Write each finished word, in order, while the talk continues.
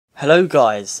Hello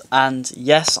guys, and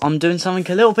yes, I'm doing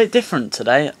something a little bit different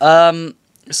today.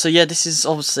 So yeah, this is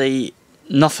obviously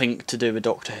nothing to do with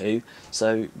Doctor Who,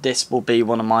 so this will be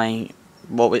one of my,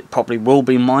 well, it probably will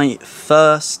be my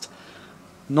first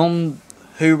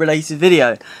non-Who related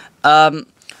video.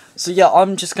 So yeah,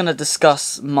 I'm just going to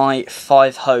discuss my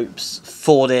 5 hopes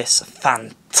for this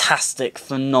fantastic,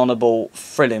 phenomenal,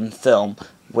 thrilling film,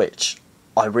 which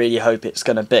I really hope it's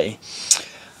going to be.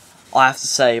 I have to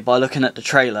say, by looking at the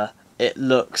trailer, it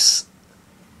looks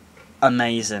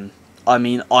amazing. I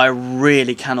mean, I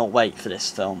really cannot wait for this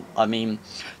film. I mean,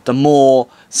 the more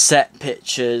set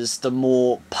pictures, the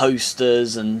more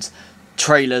posters and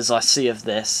trailers I see of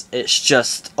this, it's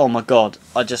just, oh my god,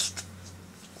 I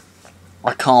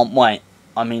can't wait.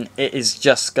 I mean, it is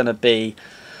just going to be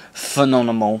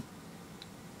phenomenal.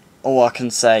 All I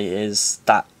can say is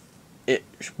that it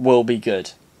will be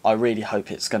good. I really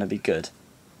hope it's going to be good.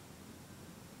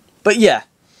 But yeah,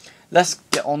 let's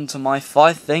get on to my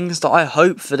 5 things that I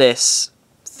hope for this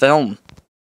film.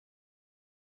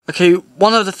 Okay,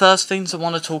 one of the first things I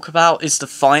want to talk about is the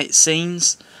fight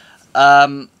scenes.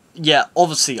 Yeah,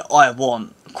 obviously I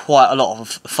want quite a lot of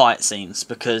fight scenes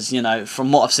because, you know,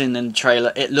 from what I've seen in the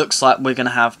trailer, it looks like we're going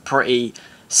to have pretty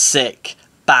sick,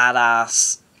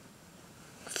 badass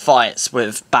fights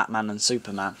with Batman and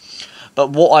Superman.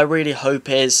 But what I really hope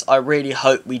is, I really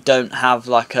hope we don't have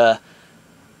like a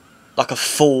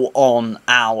full-on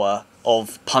hour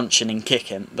of punching and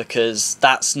kicking, because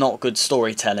that's not good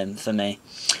storytelling for me.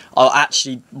 I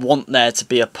actually want there to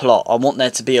be a plot. I want there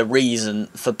to be a reason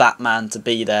for Batman to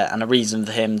be there and a reason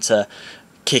for him to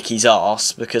kick his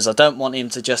ass, because I don't want him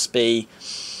to just be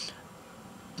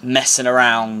messing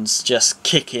around, just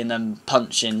kicking and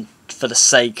punching for the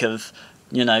sake of,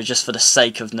 you know, just for the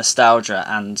sake of nostalgia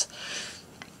and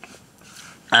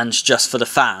just for the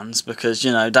fans, because,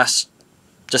 you know, that's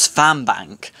just fan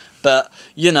bank. But,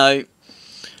 you know,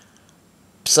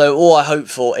 so all I hope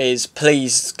for is,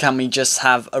 please, can we just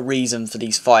have a reason for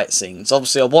these fight scenes?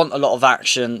 Obviously I want a lot of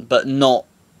action, but not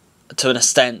to an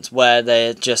extent where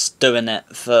they're just doing it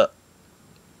for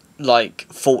like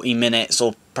 40 minutes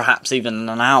or perhaps even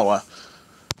an hour.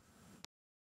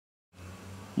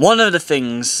 One of the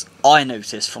things I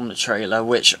noticed from the trailer,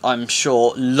 which I'm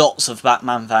sure lots of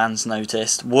Batman fans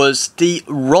noticed, was the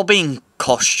Robin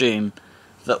costume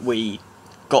that we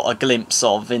got a glimpse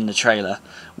of in the trailer,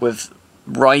 with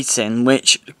writing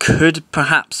which could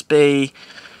perhaps be,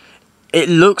 it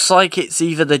looks like it's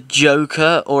either the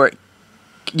Joker or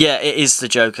yeah, it is the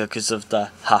Joker because of the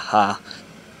haha.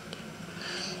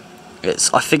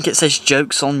 I think it says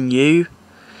 "Joke's on you."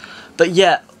 But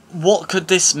yeah, what could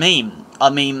this mean? I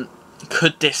mean,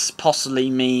 could this possibly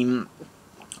mean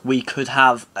we could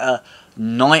have a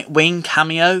Nightwing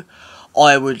cameo?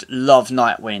 I would love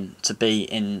Nightwing to be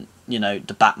in, you know,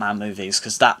 the Batman movies,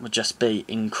 because that would just be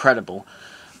incredible.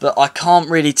 But I can't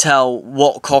really tell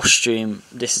what costume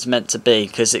this is meant to be,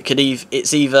 because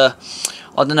it's either,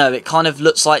 I don't know, it kind of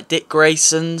looks like Dick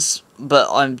Grayson's,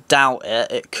 but I doubt it.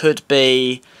 It could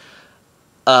be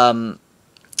Tim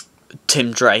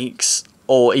Drake's,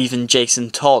 or even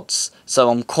Jason Todd's. So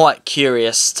I'm quite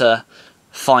curious to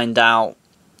find out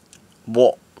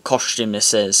what costume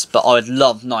this is, but I would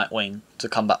love Nightwing to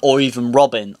come back, or even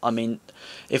Robin. I mean,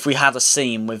 if we had a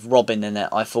scene with Robin in it,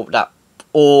 I thought that,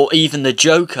 or even the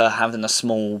Joker having a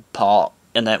small part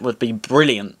in it, would be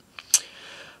brilliant.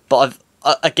 But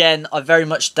again, I very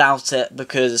much doubt it,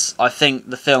 because I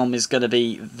think the film is going to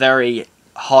be very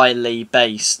highly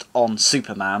based on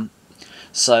Superman,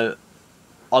 so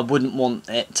I wouldn't want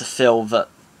it to feel that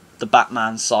the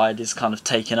Batman side is kind of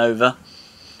taken over.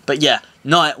 But yeah,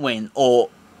 Nightwing or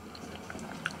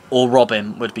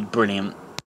Robin would be brilliant.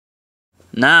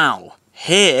 Now,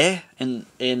 here in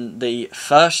the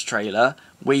first trailer,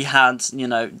 we had, you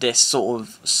know, this sort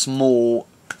of small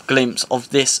glimpse of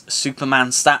this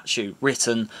Superman statue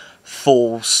written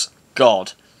 "False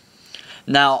God."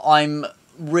 Now, I'm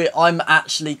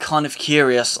actually kind of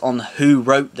curious on who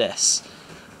wrote this.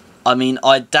 I mean,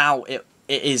 I doubt it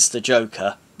is the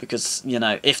Joker, because, you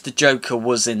know, if the Joker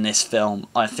was in this film,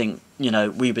 I think, you know,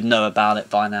 we would know about it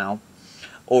by now.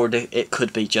 Or it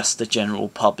could be just the general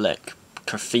public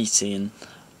graffitiing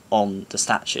on the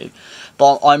statue.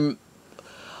 But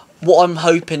what I'm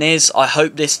hoping is, I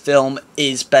hope this film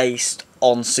is based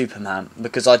on Superman,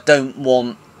 because I don't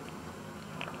want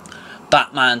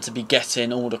Batman to be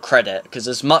getting all the credit, because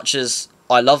as much as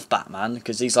I love Batman,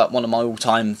 because he's like one of my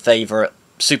all-time favourite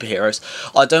superheroes,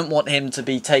 I don't want him to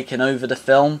be taking over the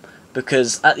film,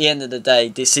 because at the end of the day,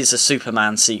 this is a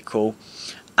Superman sequel,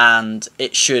 and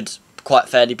it should quite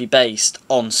fairly be based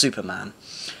on Superman.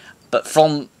 But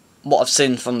from what I've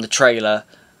seen from the trailer,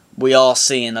 we are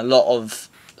seeing a lot of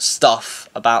stuff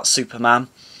about Superman,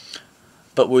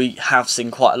 but we have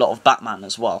seen quite a lot of Batman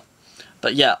as well.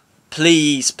 But yeah,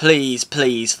 please, please,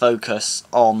 please focus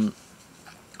on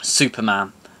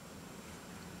Superman.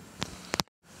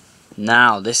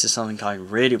 Now, this is something I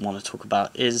really want to talk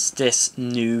about, is this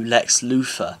new Lex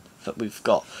Luthor that we've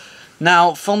got.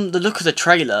 Now, from the look of the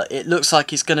trailer, it looks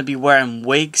like he's going to be wearing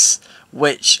wigs,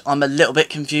 which I'm a little bit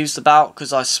confused about,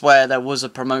 because I swear there was a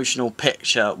promotional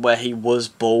picture where he was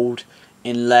bald,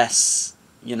 unless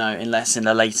in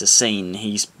a later scene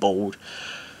he's bald.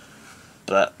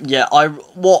 But yeah,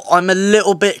 I'm a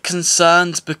little bit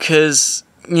concerned because,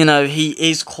 he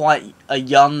is quite a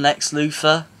young Lex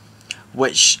Luthor,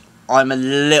 which I'm a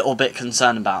little bit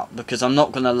concerned about, because I'm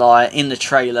not going to lie, in the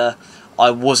trailer I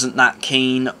wasn't that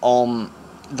keen on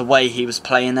the way he was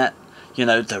playing it.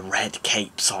 The red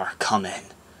capes are coming.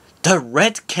 The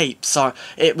red capes are...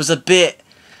 It was a bit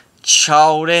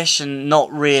childish and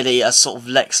not really a sort of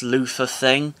Lex Luthor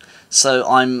thing. So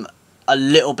I'm a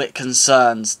little bit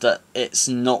concerned that it's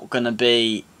not going to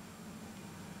be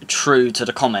true to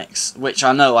the comics, which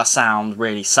I know I sound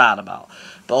really sad about.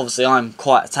 But obviously I'm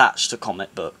quite attached to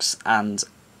comic books, and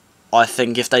I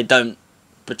think if they don't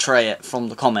portray it from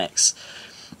the comics,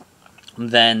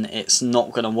 then it's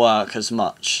not going to work as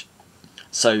much.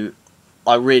 So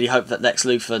I really hope that Lex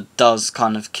Luthor does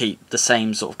kind of keep the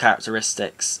same sort of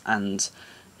characteristics, and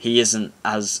he isn't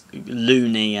as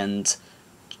loony and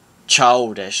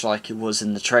childish like he was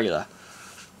in the trailer.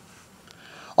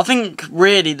 I think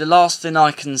really the last thing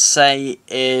I can say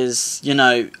is,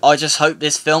 I just hope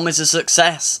this film is a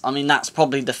success. I mean, that's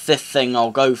probably the fifth thing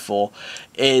I'll go for,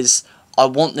 is I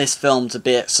want this film to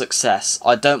be a success.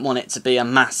 I don't want it to be a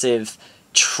massive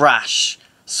trash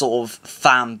sort of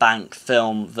fan bank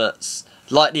film that's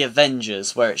like the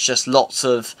Avengers, where it's just lots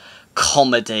of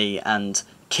comedy and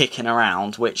kicking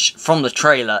around, which from the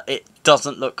trailer it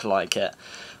doesn't look like it.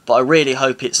 But I really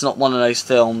hope it's not one of those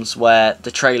films where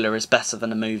the trailer is better than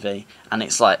the movie and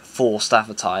it's like forced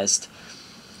advertised.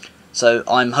 So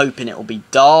I'm hoping it will be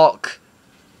dark,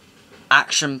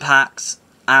 action-packed,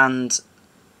 and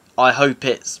I hope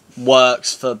it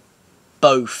works for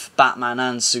both Batman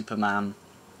and Superman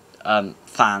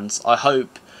fans. I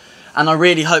hope, and I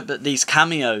really hope that these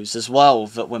cameos as well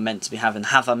that we're meant to be having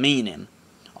have a meaning.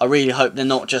 I really hope they're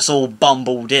not just all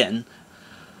bumbled in.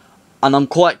 And I'm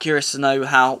quite curious to know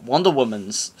how Wonder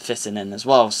Woman's fitting in as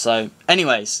well. So,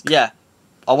 anyways, yeah,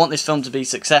 I want this film to be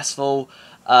successful.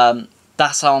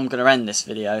 That's how I'm going to end this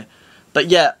video. But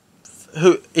yeah,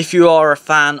 if you are a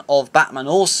fan of Batman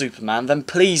or Superman, then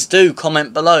please do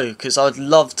comment below, because I'd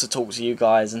love to talk to you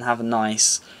guys and have a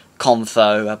nice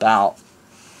convo about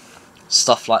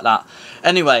stuff like that.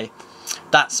 Anyway,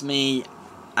 that's me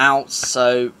out,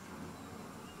 so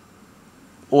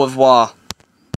au revoir.